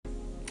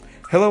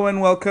Hello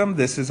and welcome.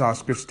 This is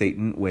Oscar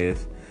Staten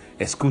with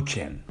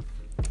Escuchen.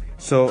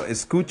 So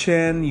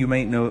Escuchen, you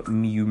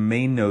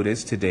may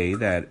notice today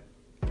that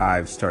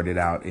I've started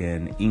out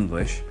in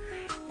English.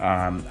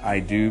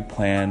 I do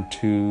plan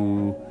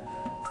to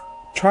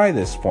try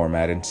this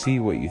format and see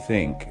what you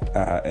think,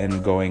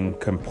 and going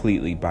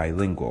completely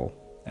bilingual.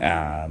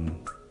 My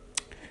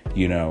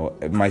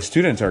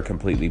students are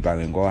completely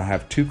bilingual. I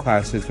have 2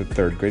 classes with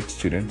 3rd grade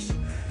students,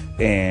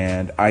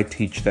 and I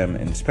teach them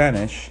in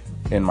Spanish,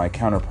 and my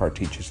counterpart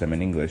teaches them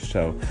in English.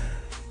 So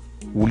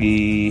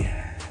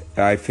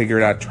I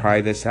figured I'd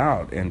try this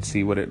out and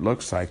see what it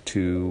looks like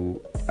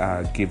to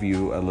give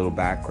you a little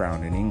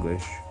background in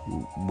English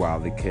while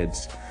the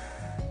kids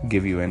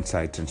give you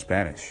insights in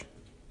Spanish.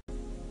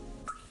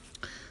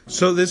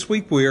 So this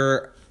week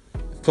we're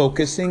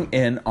focusing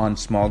in on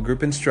small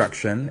group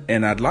instruction,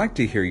 and I'd like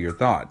to hear your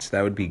thoughts.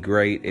 That would be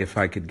great if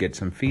I could get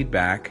some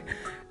feedback,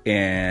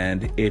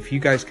 and if you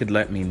guys could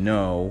let me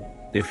know,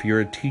 if you're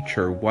a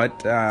teacher,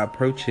 what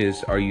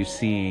approaches are you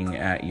seeing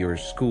at your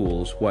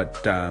schools? What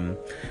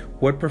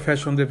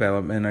professional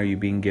development are you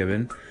being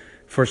given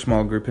for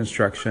small group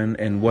instruction?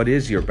 And what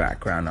is your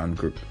background on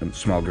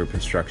small group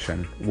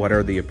instruction? What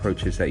are the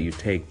approaches that you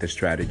take, the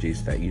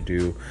strategies that you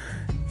do,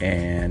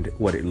 and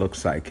what it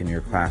looks like in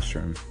your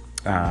classroom?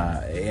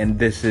 And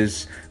this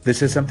is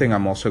something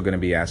I'm also going to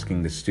be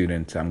asking the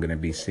students. I'm going to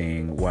be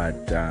seeing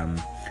what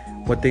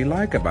they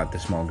like about the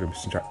small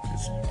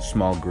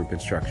group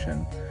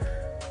instruction.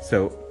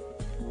 So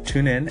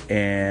tune in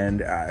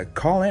and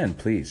call in,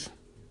 please.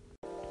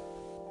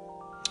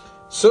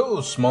 So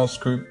small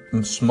group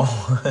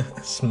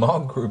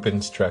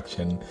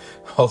instruction,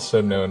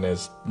 also known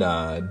as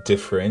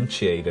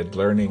differentiated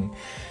learning,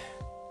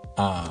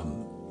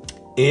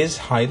 is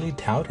highly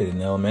touted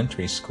in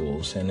elementary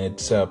schools, and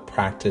it's a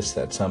practice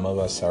that some of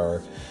us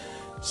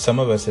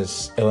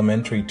as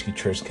elementary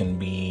teachers can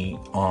be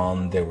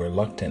on the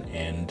reluctant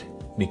end,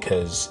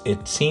 because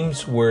it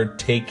seems we're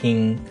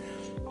taking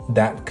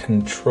that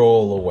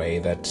control away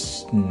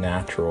that's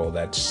natural,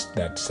 that's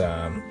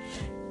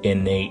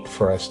innate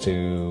for us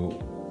to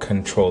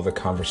control the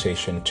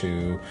conversation,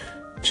 to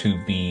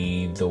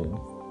be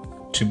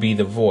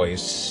the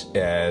voice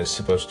as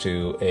opposed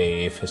to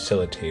a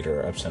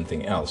facilitator of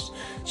something else.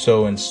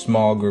 So in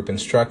small group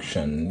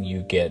instruction,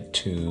 you get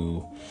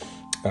to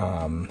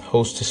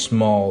host a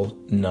small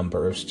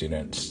number of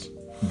students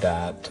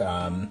that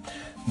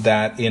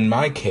in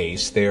my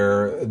case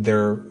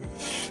they're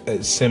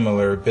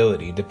similar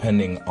ability,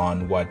 depending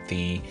on what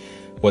the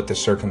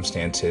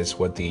circumstance is,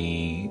 what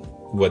the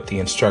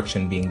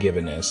instruction being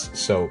given is.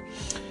 So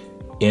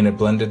in a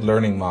blended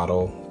learning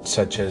model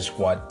such as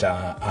what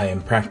I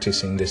am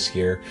practicing this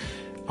year,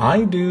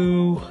 I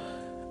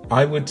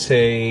would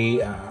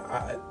say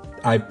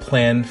I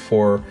plan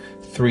for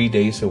 3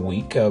 days a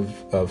week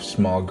of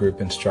small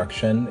group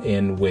instruction,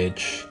 in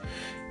which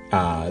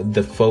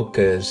the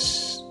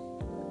focus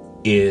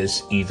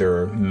is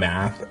either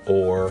math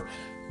or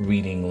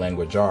reading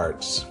language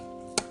arts,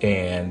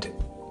 and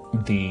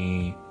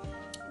the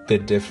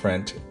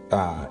different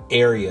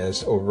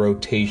areas or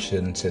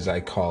rotations, as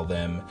I call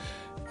them,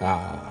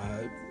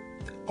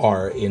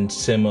 are in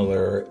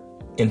similar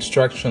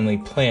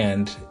instructionally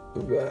planned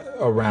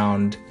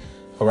around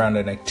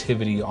an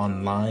activity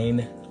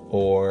online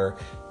or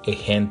a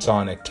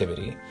hands-on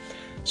activity.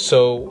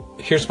 So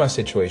here's my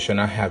situation.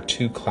 I have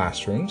 2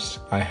 classrooms.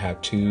 I have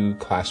 2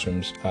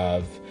 classrooms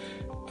of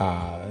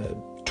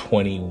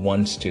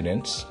 21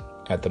 students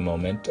at the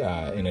moment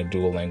in a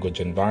dual language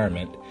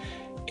environment.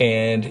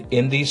 And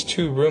in these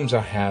 2 rooms,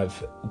 I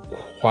have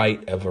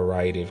quite a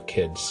variety of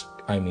kids.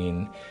 I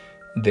mean,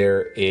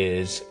 there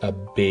is a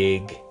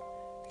big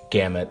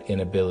gamut in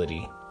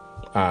ability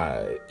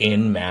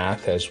in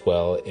math as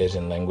well as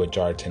in language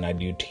arts, and I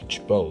do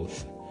teach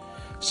both.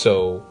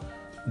 So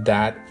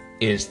that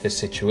is the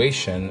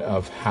situation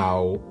of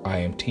how I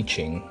am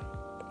teaching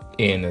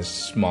in a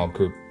small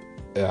group,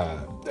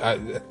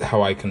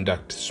 how I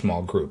conduct a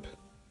small group.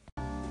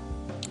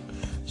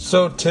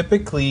 So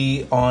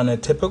typically on a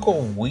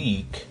typical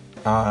week,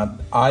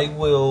 I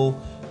will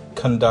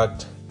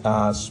conduct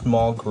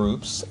small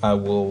groups. I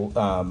will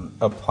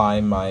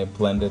apply my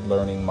blended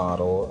learning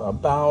model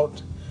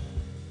about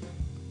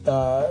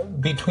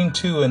between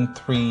 2 and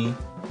 3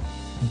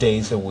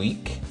 days a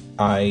week.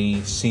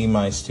 I see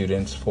my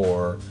students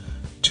for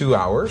 2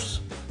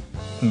 hours,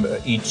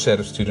 each set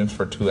of students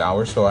for 2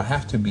 hours. So I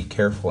have to be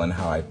careful in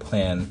how I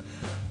plan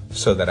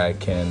so that I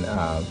can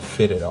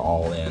fit it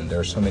all in. There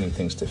are so many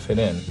things to fit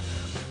in.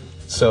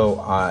 So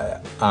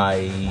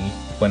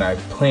when I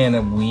plan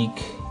a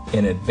week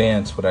in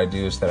advance, what I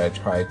do is that I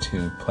try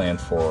to plan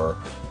for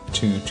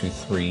 2 to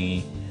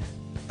 3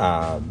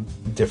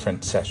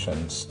 different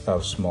sessions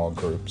of small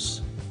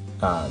groups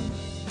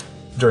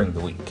during the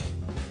week,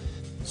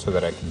 so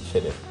that I can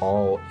fit it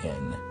all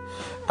in.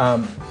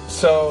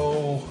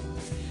 So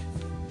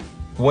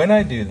when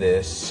I do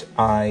this,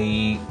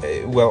 I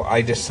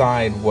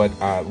decide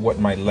what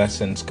my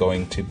lesson's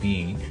going to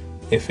be.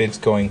 If it's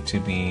going to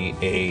be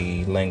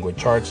a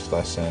language arts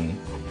lesson,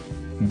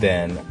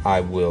 then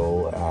I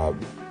will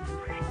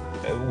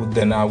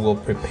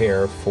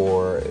prepare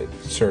for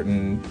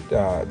certain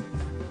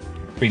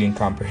reading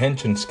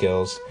comprehension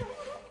skills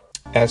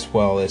as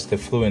well as the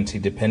fluency,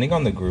 depending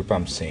on the group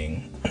I'm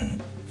seeing.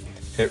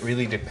 It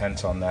really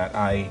depends on that.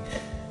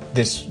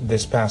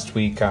 This past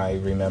week, I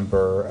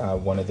remember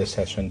one of the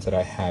sessions that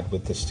I had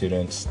with the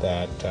students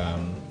that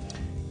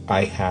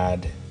I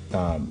had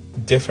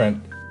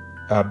different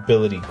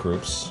ability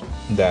groups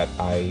that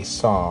I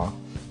saw.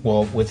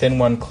 Well, within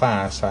one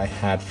class, I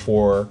had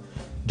 4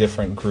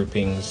 different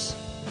groupings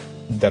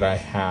that I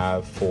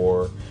have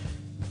for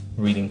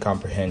reading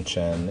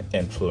comprehension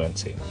and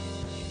fluency.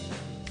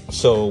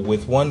 So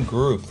with one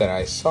group that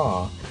I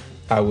saw,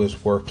 I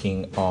was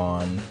working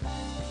on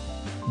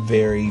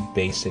very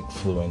basic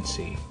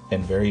fluency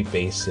and very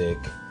basic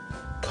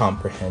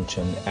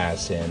comprehension,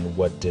 as in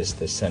what does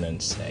the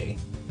sentence say,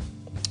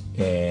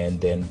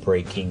 and then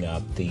breaking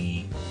up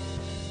the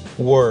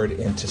word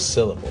into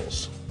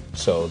syllables.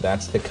 So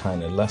that's the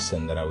kind of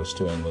lesson that I was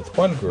doing with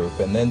one group.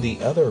 And then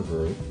the other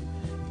group,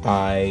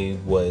 I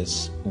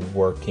was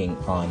working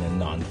on a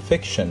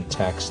nonfiction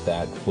text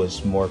that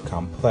was more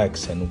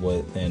complex, and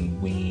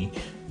we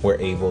were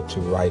able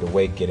to right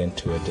away get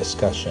into a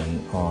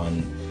discussion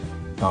on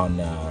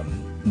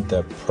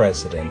the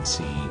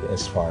presidency,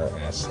 as far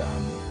as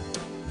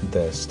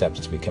the steps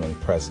to becoming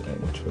president,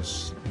 which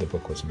was the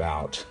book was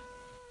about.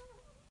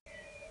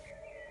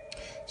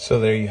 So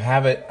there you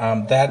have it.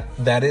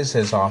 That is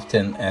as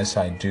often as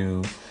I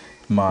do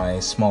my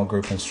small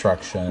group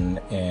instruction,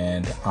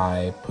 and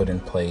I put in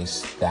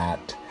place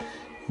that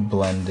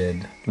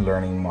blended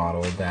learning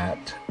model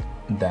that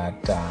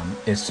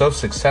is so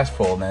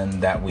successful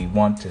and that we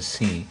want to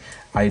see.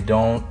 I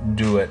don't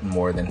do it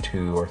more than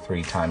 2 or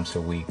 3 times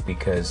a week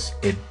because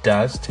it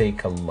does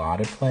take a lot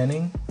of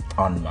planning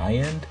on my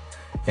end.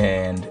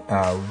 And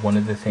one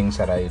of the things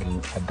that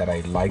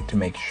I like to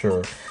make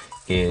sure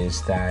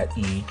is that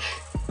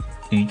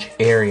each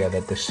area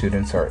that the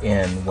students are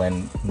in,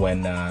 when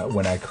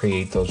I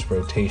create those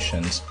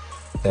rotations,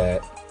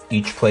 that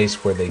each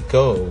place where they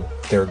go,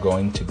 they're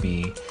going to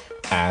be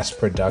as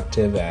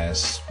productive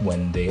as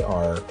when they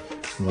are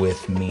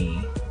with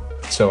me.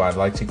 So I'd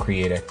like to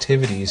create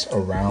activities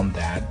around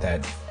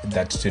that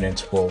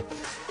students will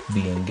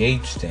be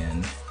engaged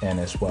in, and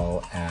as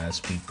well as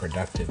be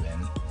productive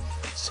in.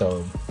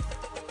 So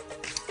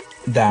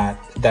that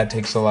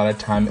takes a lot of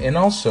time. And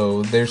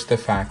also there's the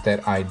fact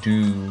that I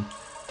do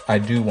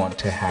want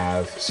to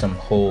have some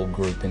whole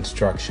group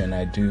instruction.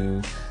 I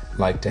do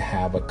like to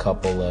have a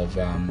couple of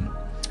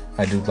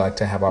I do like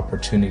to have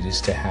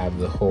opportunities to have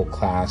the whole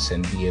class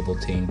and be able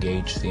to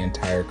engage the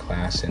entire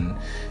class and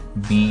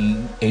be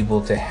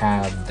able to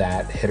have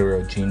that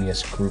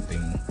heterogeneous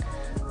grouping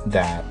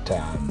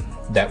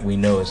that we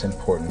know is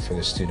important for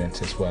the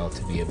students as well,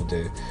 to be able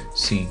to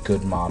see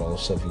good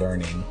models of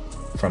learning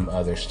from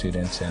other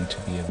students and to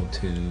be able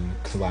to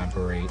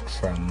collaborate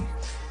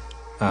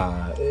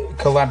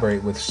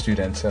with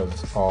students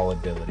of all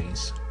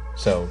abilities.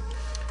 So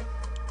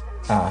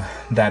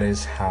that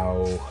is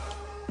how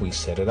we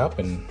set it up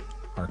in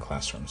our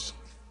classrooms.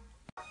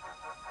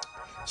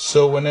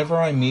 So whenever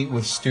I meet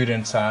with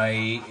students,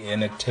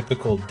 in a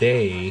typical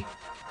day,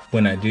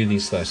 when I do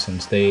these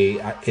lessons,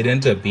 it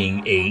ends up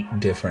being 8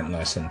 different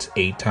lessons,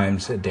 8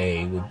 times a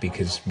day,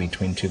 because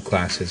between 2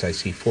 classes, I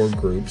see 4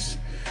 groups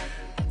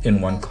in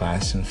one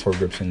class and 4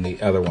 groups in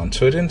the other one.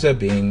 So it ends up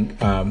being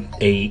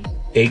 8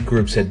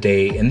 groups a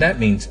day, and that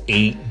means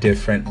 8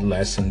 different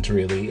lessons,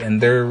 really. And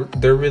they're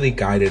really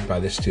guided by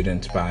the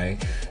students by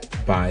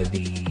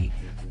the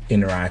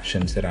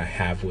interactions that I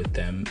have with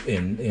them.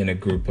 In a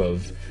group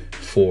of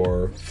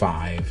 4,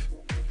 5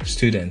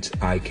 students,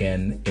 I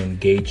can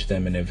engage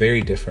them in a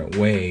very different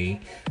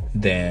way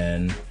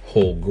than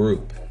whole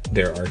group.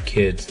 There are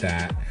kids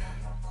that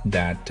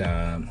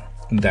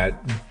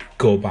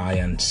go by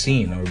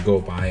unseen or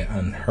go by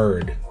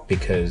unheard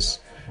because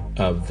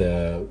of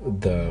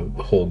the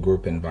whole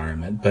group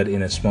environment. But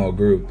in a small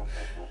group,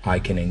 I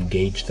can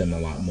engage them a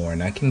lot more,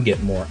 and I can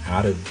get more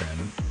out of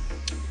them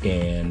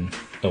in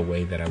a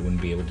way that I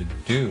wouldn't be able to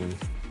do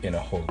in a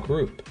whole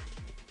group.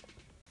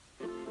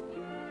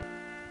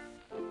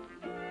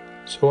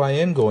 So I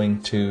am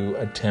going to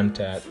attempt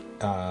at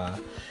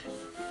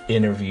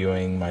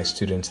interviewing my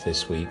students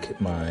this week.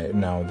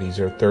 Now these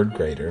are 3rd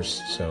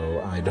graders,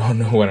 so I don't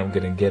know what I'm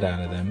going to get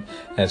out of them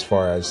as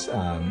far as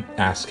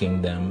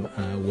asking them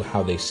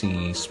how they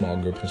see small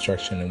group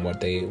instruction and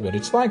what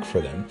it's like for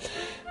them.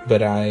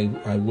 But I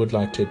would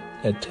like to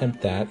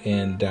attempt that,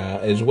 and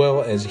as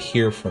well as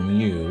hear from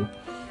you.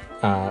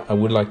 I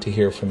would like to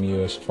hear from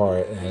you as far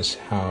as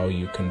how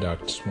you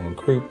conduct small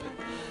group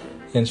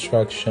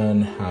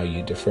instruction, how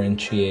you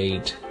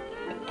differentiate,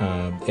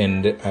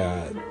 and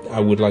I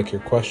would like your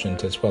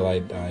questions as well.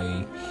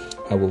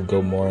 I will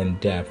go more in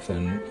depth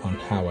on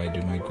how I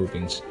do my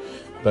groupings.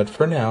 But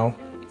for now,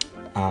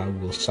 I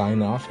will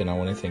sign off, and I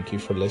want to thank you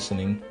for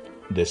listening.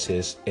 This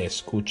is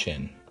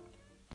Escuchen.